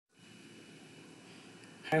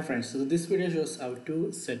Hi friends, so this video shows how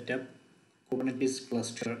to set up Kubernetes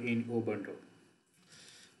cluster in Ubuntu.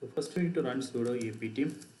 So first we need to run sudo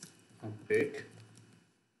apt-get.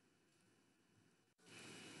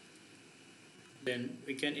 Then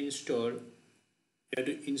we can install, you have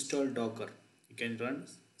to install Docker. You can run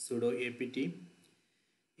sudo apt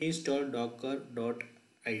install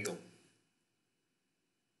docker.io.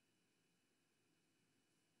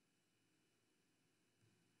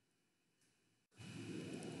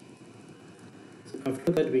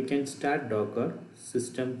 After that we can start Docker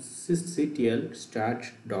systemctl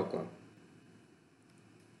start Docker.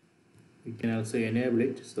 You can also enable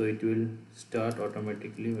it so it will start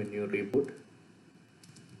automatically when you reboot.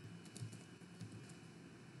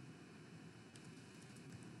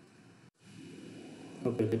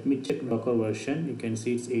 Okay, let me check Docker version. You can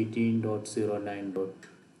see it's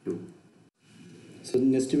 18.09.2. So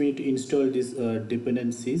next we need to install these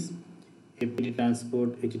dependencies,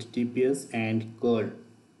 apt-transport-https and curl.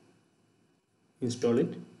 Install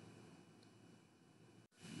it.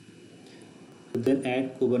 Then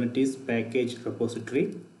add Kubernetes package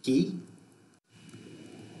repository key.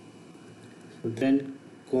 So then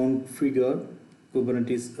configure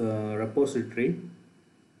Kubernetes repository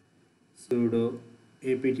sudo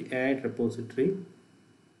apt add repository.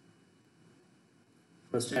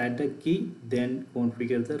 First add the key, then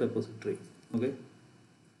configure the repository. Okay.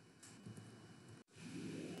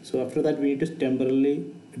 So after that we need to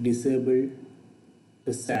temporarily disable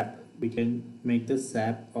the SAP. We can make the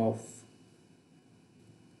SAP off.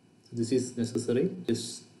 So this is necessary.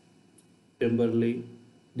 Just temporarily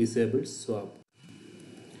disable swap.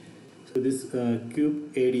 So this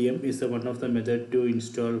Kubeadm is one of the method to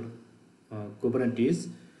install Kubernetes.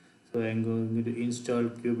 So I am going to install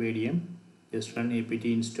Kubeadm. Just run apt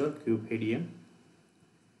install Kubeadm.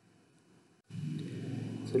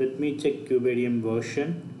 So let me check Kubeadm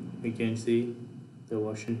version. We can see the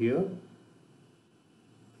version here,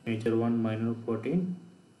 major 1 minor 14.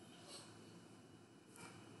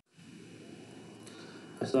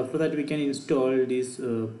 So after that we can install these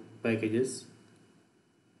packages: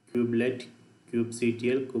 kubelet,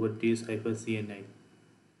 kubectl, kubernetes-cni.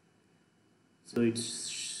 So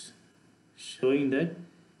it's showing that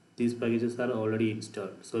these packages are already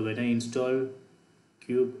installed. So when I install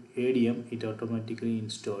Kubeadm, it automatically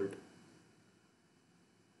installed.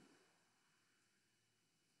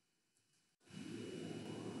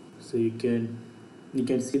 So you can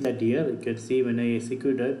see that here. You can see when I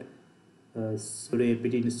executed sudo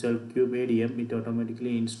apt install Kubeadm, it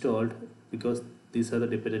automatically installed because these are the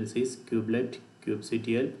dependencies: kubelet,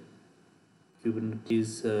 kubectl,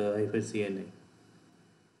 kubernetes-cni.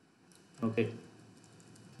 Okay.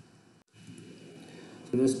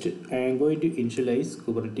 So next I am going to initialize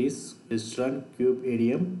Kubernetes. Just run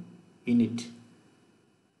kubeadm init.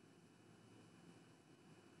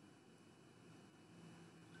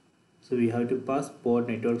 So we have to pass port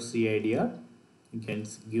network CIDR. You can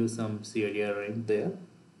give some CIDR range there,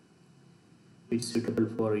 which is suitable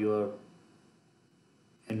for your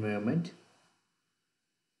environment.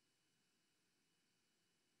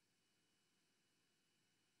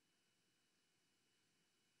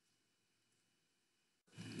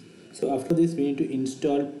 So after this we need to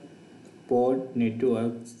install port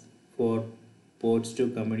networks for ports to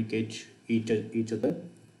communicate each other.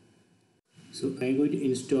 So I am going to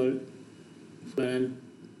install Flannel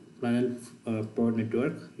port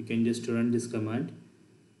network. You can just run this command.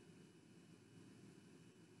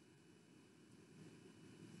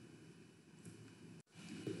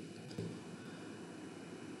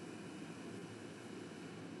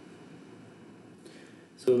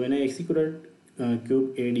 So when I executed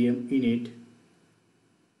Kubeadm init,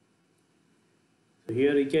 so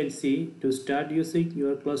here you can see to start using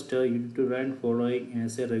your cluster you need to run following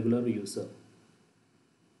as a regular user.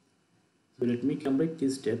 So let me complete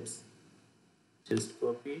these steps. Just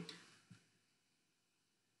copy it.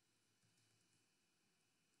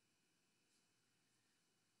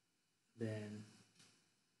 Then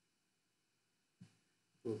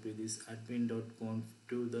copy this admin.conf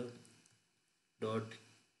to the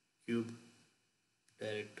 .kube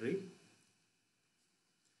directory.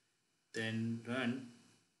 Then run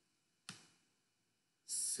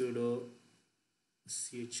sudo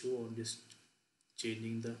cho on just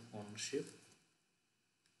changing the ownership.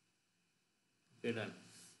 Okay, done.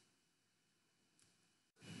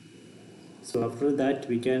 So after that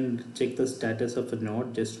we can check the status of the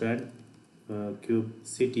node. Just run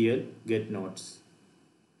kubectl get nodes.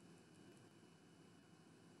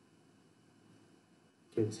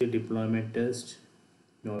 You can see deployment test,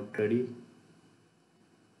 node ready.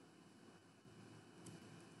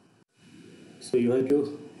 So you have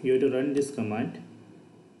to run this command,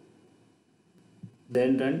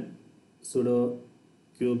 then run sudo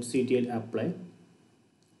kubectl apply,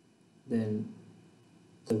 then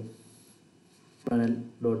the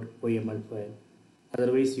flannel.yml file.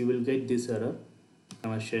 Otherwise you will get this error,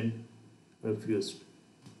 connection refused.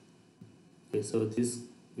 Okay, so this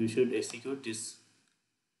you should execute this.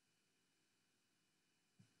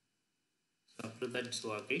 So after that it's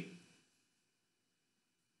working.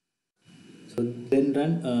 So then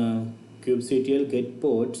run kubectl get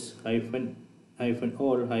ports hyphen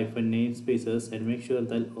all hyphen namespaces and make sure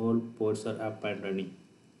that all ports are up and running.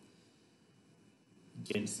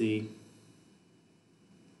 You can see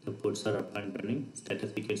the ports are up and running,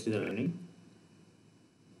 status you can see the running.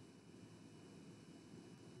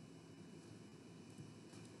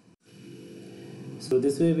 So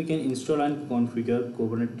this way we can install and configure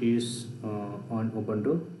Kubernetes on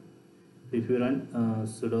Ubuntu. If you run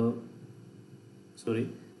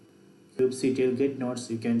kubectl get nodes,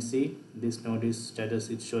 you can see this node is status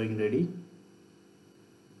is showing ready.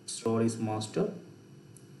 Its role is master.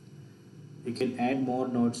 You can add more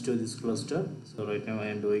nodes to this cluster. So right now I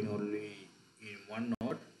am doing only in one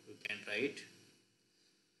node. You can try it.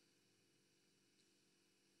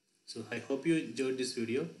 So I hope you enjoyed this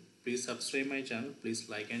video. Please subscribe my channel. Please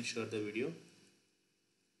like and share the video.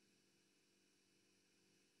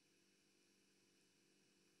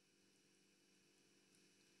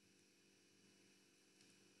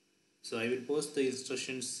 So I will post the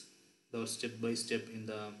instructions, the step by step in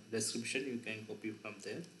the description. You can copy from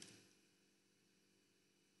there.